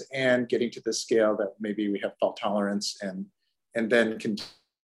applications and getting to the scale that maybe we have fault tolerance and then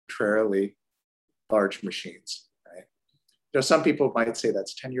contrarily large machines, right? Some people might say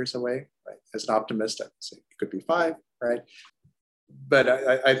that's 10 years away, right? As an optimist, I would say it could be 5, right? But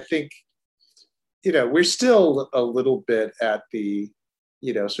I think, we're still a little bit at the,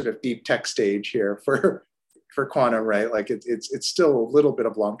 sort of deep tech stage here for quantum, right? Like it's still a little bit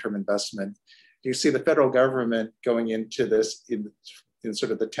of long-term investment. You see the federal government going into this in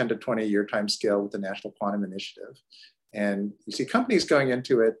sort of the 10 to 20 year time scale with the National Quantum Initiative. And you see companies going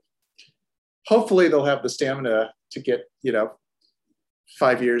into it. Hopefully they'll have the stamina to get,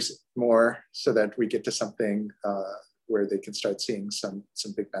 5 years more so that we get to something where they can start seeing some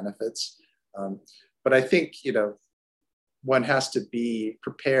big benefits. But I think, one has to be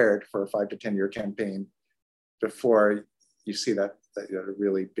prepared for a 5 to 10 year campaign before you see that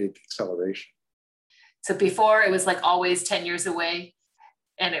really big acceleration. So before it was like always 10 years away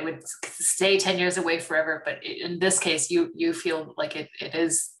and it would stay 10 years away forever. But in this case, you feel like it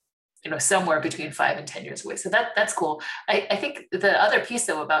is, somewhere between 5 and 10 years away. So that's cool. I think the other piece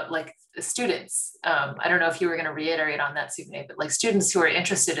though about like the students, I don't know if you were going to reiterate on that, Subine, but like students who are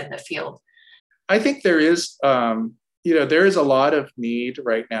interested in the field. I think there is, there is a lot of need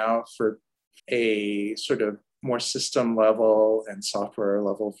right now for a sort of more system level and software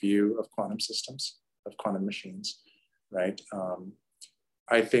level view of quantum systems, of quantum machines, right?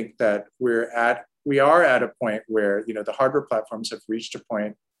 I think that we are at a point where, the hardware platforms have reached a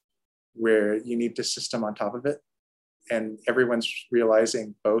point where you need the system on top of it. And everyone's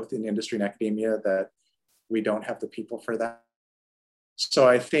realizing, both in industry and academia, that we don't have the people for that. So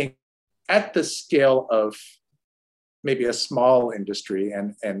I think at the scale of maybe a small industry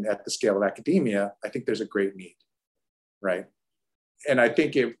and at the scale of academia, I think there's a great need, right? And I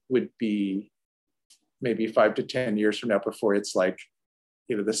think it would be maybe 5 to 10 years from now before it's like,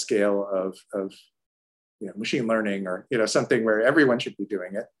 the scale of machine learning or, something where everyone should be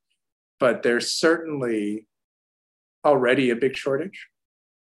doing it. But there's certainly already a big shortage,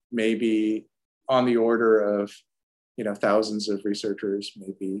 maybe on the order of, thousands of researchers,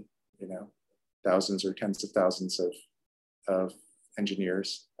 maybe, thousands or tens of thousands of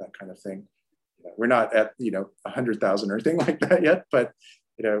engineers, that kind of thing. We're not at, 100,000 or anything like that yet, but,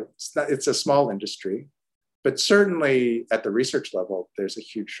 it's a small industry. But certainly at the research level, there's a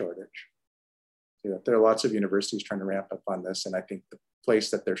huge shortage. There are lots of universities trying to ramp up on this. And I think the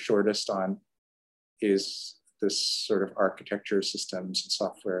place that they're shortest on is this sort of architecture, systems, and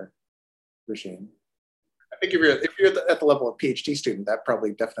software regime. I think if you're at the level of PhD student, that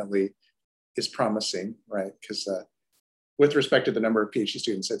probably definitely is promising, right? Because with respect to the number of PhD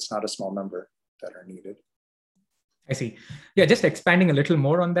students, it's not a small number that are needed. I see. Yeah, just expanding a little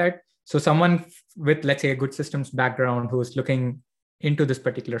more on that. So someone with, let's say, a good systems background who is looking into this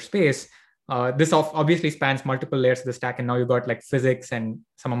particular space, this obviously spans multiple layers of the stack. And now you've got like physics and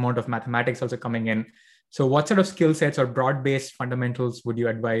some amount of mathematics also coming in. So what sort of skill sets or broad-based fundamentals would you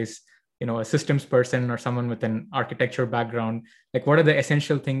advise, a systems person or someone with an architecture background? Like, what are the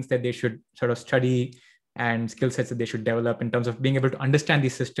essential things that they should sort of study and skill sets that they should develop in terms of being able to understand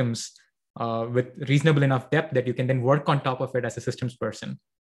these systems with reasonable enough depth that you can then work on top of it as a systems person?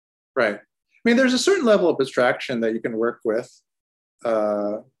 Right. I mean, there's a certain level of abstraction that you can work with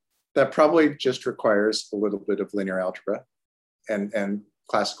that probably just requires a little bit of linear algebra and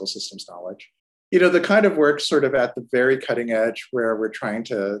classical systems knowledge. The kind of work sort of at the very cutting edge where we're trying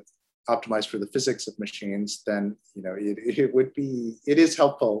to optimize for the physics of machines, then, it is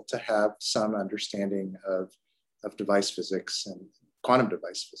helpful to have some understanding of device physics and quantum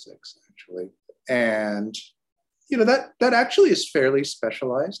device physics, actually. And that actually is fairly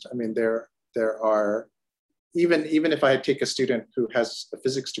specialized. I mean, there are, even if I take a student who has a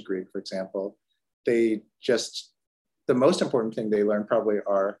physics degree, for example, the most important thing they learn probably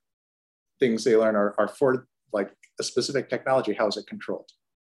are things they learn are for like a specific technology, how is it controlled,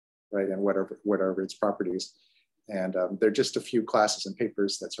 right? And whatever its properties. And there are just a few classes and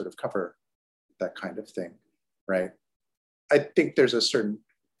papers that sort of cover that kind of thing, right? I think there's a certain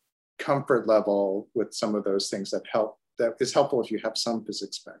comfort level with some of those things that is helpful if you have some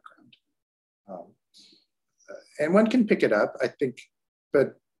physics background. And one can pick it up, I think,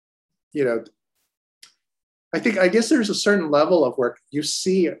 but, you know, I guess there's a certain level of work. You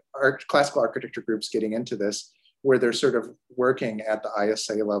see classical architecture groups getting into this, where they're sort of working at the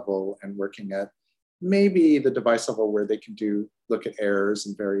ISA level and working at maybe the device level where they can look at errors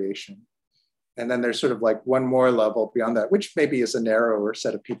and variation. And then there's sort of like one more level beyond that, which maybe is a narrower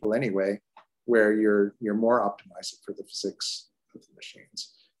set of people anyway, where you're more optimizing for the physics of the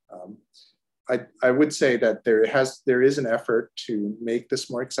machines. I would say that there is an effort to make this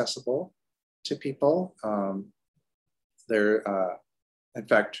more accessible to people. In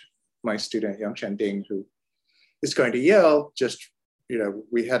fact, my student Yongchen Ding, who is going to Yale,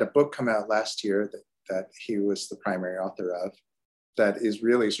 we had a book come out last year that he was the primary author of, that is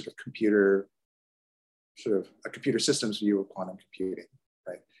really sort of a computer systems view of quantum computing,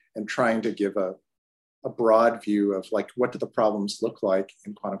 right? And trying to give a broad view of like, what do the problems look like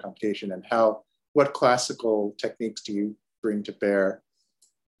in quantum computation, and what classical techniques do you bring to bear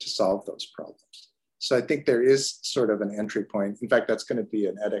to solve those problems? So I think there is sort of an entry point. In fact, that's going to be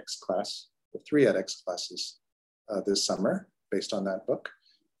an edX class, 3 edX classes this summer based on that book.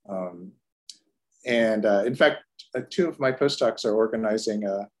 In fact, 2 of my postdocs are organizing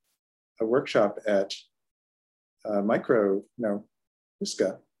a workshop at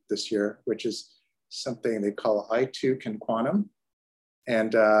ISCA this year, which is something they call I2 Can Quantum.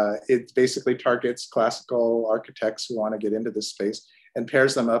 And it basically targets classical architects who want to get into this space and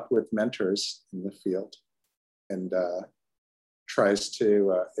pairs them up with mentors in the field, and tries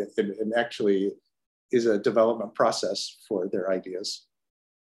to, and actually is a development process for their ideas.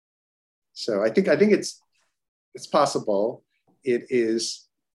 So I think it's possible. It is,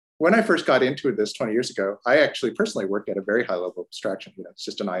 when I first got into this 20 years ago, I actually personally worked at a very high level of abstraction. You know, it's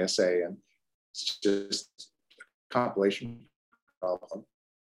just an ISA and it's just a compilation problem.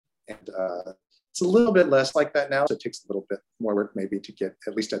 And it's a little bit less like that now. So it takes a little bit more work maybe to get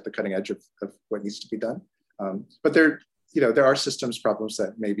at least at the cutting edge of what needs to be done. But there are systems problems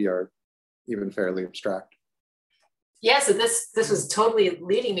that maybe are even fairly abstract. Yeah, so this was totally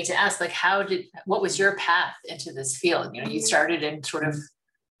leading me to ask, like, what was your path into this field? You know, you started in sort of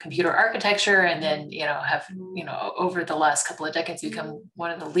computer architecture, and then, have, over the last couple of decades become one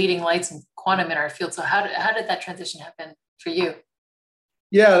of the leading lights in quantum in our field. So how did that transition happen for you?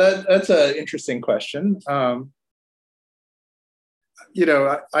 Yeah, that's an interesting question. I'm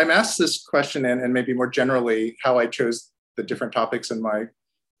asked this question, and maybe more generally, how I chose the different topics in my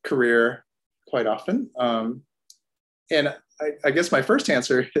career quite often. And I guess my first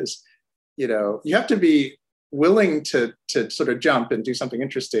answer is, you have to be willing to sort of jump and do something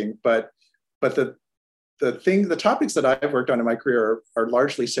interesting. But the topics that I've worked on in my career are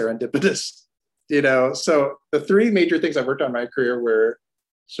largely serendipitous. So the 3 major things I've worked on in my career were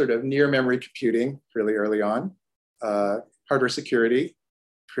sort of near memory computing really early on, hardware security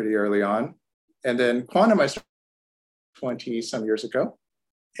pretty early on, and then quantum I started 20 some years ago.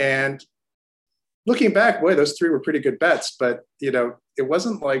 And looking back, boy, those 3 were pretty good bets, but it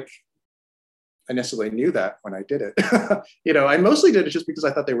wasn't like I necessarily knew that when I did it. I mostly did it just because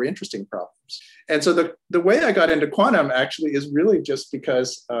I thought they were interesting problems. And so the way I got into quantum actually is really just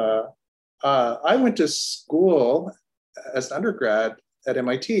because I went to school as an undergrad at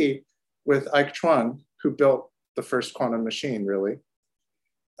MIT with Ike Chuang, who built the first quantum machine, really.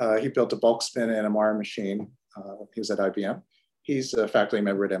 He built a bulk spin NMR machine. He was at IBM. He's a faculty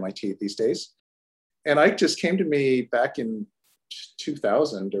member at MIT these days. And Ike just came to me back in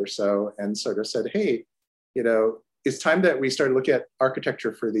 2000 or so and sort of said, hey, it's time that we start looking at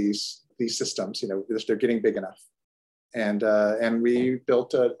architecture for these systems, they're getting big enough. And we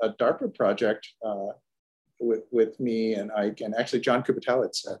built a DARPA project with me and Ike, and actually John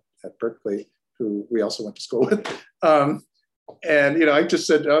Kubatelitz at Berkeley, who we also went to school with. And I just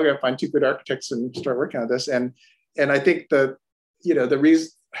said, oh, I gotta find 2 good architects and start working on this. And I think the reason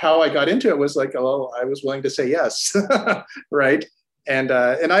how I got into it was like, oh, I was willing to say yes, right? And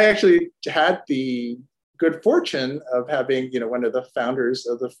I actually had the good fortune of having one of the founders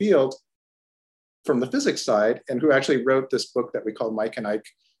of the field from the physics side, and who actually wrote this book that we call Mike and Ike,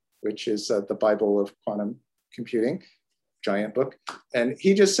 which is the Bible of quantum computing, giant book. And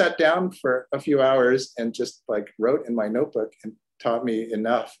he just sat down for a few hours and just like wrote in my notebook and taught me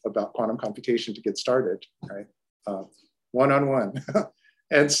enough about quantum computation to get started, right? One-on-one.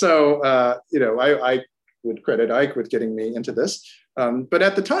 And so, I would credit Ike with getting me into this. But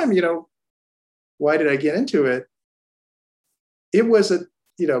at the time, why did I get into it? it was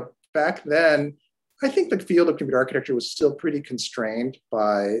back then, I think the field of computer architecture was still pretty constrained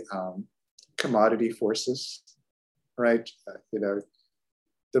by commodity forces, right? The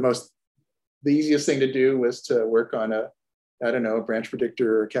easiest thing to do was to work on a branch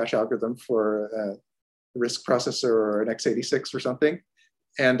predictor or cache algorithm for a RISC processor or an x86 or something.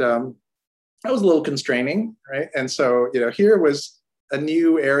 And that was a little constraining, right? And so, here was a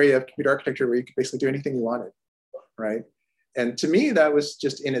new area of computer architecture where you could basically do anything you wanted, right? And to me, that was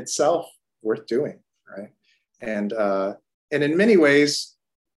just in itself worth doing, right? And in many ways,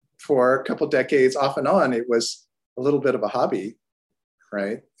 for a couple decades off and on, it was a little bit of a hobby,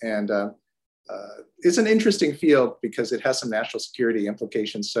 right? And it's an interesting field because it has some national security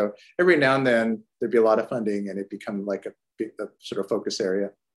implications. So every now and then there'd be a lot of funding and it become like a sort of focus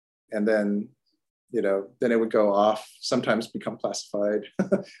area. And then, then it would go off, sometimes become classified.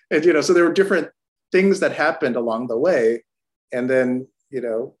 And, so there were different things that happened along the way. And then,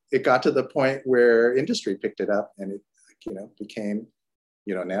 it got to the point where industry picked it up and it, became,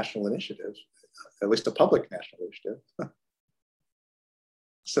 national initiative, at least a public national initiative.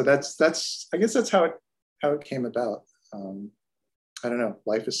 So I guess that's how it came about. I don't know,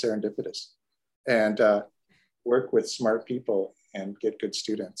 life is serendipitous, and work with smart people and get good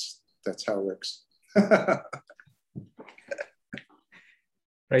students. That's how it works.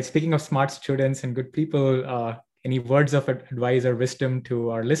 Right. Speaking of smart students and good people, any words of advice or wisdom to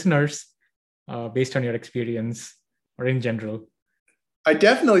our listeners based on your experience or in general? I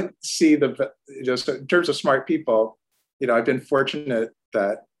definitely see just in terms of smart people, I've been fortunate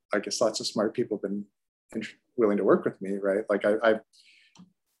that I guess lots of smart people have been willing to work with me, right? Like I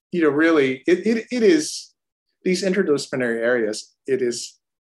really, it is these interdisciplinary areas. It is,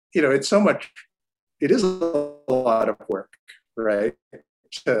 it's so much. It is a lot of work, right?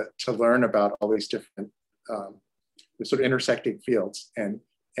 To learn about all these different sort of intersecting fields, and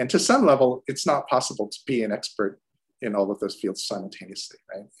to some level, it's not possible to be an expert in all of those fields simultaneously,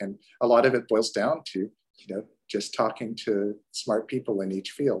 right? And a lot of it boils down to just talking to smart people in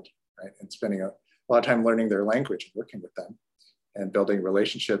each field, right? And spending a lot of time learning their language and working with them and building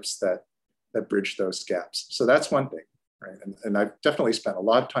relationships that bridge those gaps. So that's one thing, right? And I've definitely spent a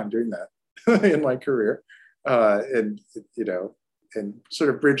lot of time doing that in my career, and sort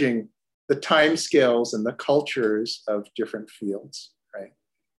of bridging the time scales and the cultures of different fields, right?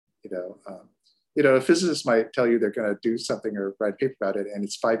 A physicist might tell you they're going to do something or write a paper about it, and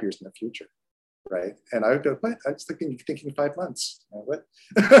it's 5 years in the future, right? And I would go, what? I was thinking 5 months. What?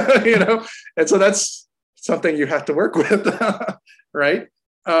 And so that's something you have to work with, right?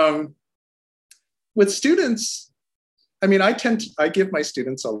 With students, I mean, I give my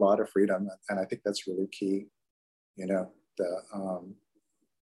students a lot of freedom, and I think that's really key. I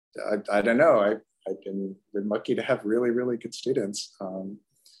don't know. I've been lucky to have really, really good students.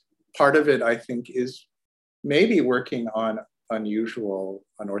 Part of it, I think, is maybe working on unusual,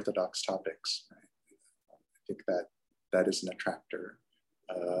 unorthodox topics. Right? I think that is an attractor.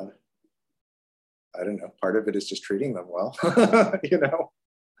 I don't know. Part of it is just treating them well,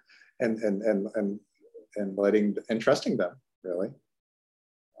 and letting and trusting them, really.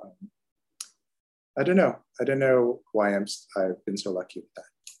 I don't know. I don't know why I've been so lucky with that,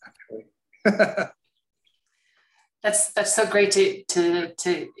 actually. That's so great to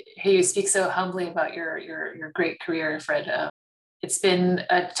hear you speak so humbly about your great career, Fred. It's been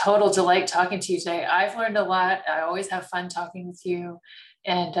a total delight talking to you today. I've learned a lot. I always have fun talking with you,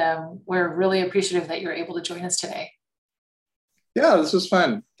 and we're really appreciative that you're able to join us today. Yeah, this was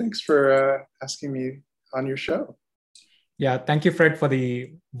fun. Thanks for asking me on your show. Yeah, thank you, Fred, for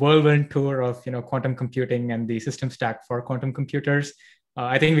the whirlwind tour of quantum computing and the system stack for quantum computers.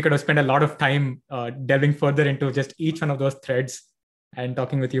 I think we could have spent a lot of time delving further into just each one of those threads and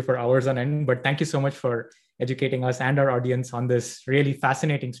talking with you for hours on end. But thank you so much for educating us and our audience on this really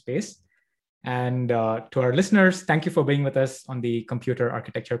fascinating space. And to our listeners, thank you for being with us on the Computer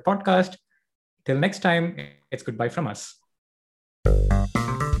Architecture Podcast. Till next time, it's goodbye from us.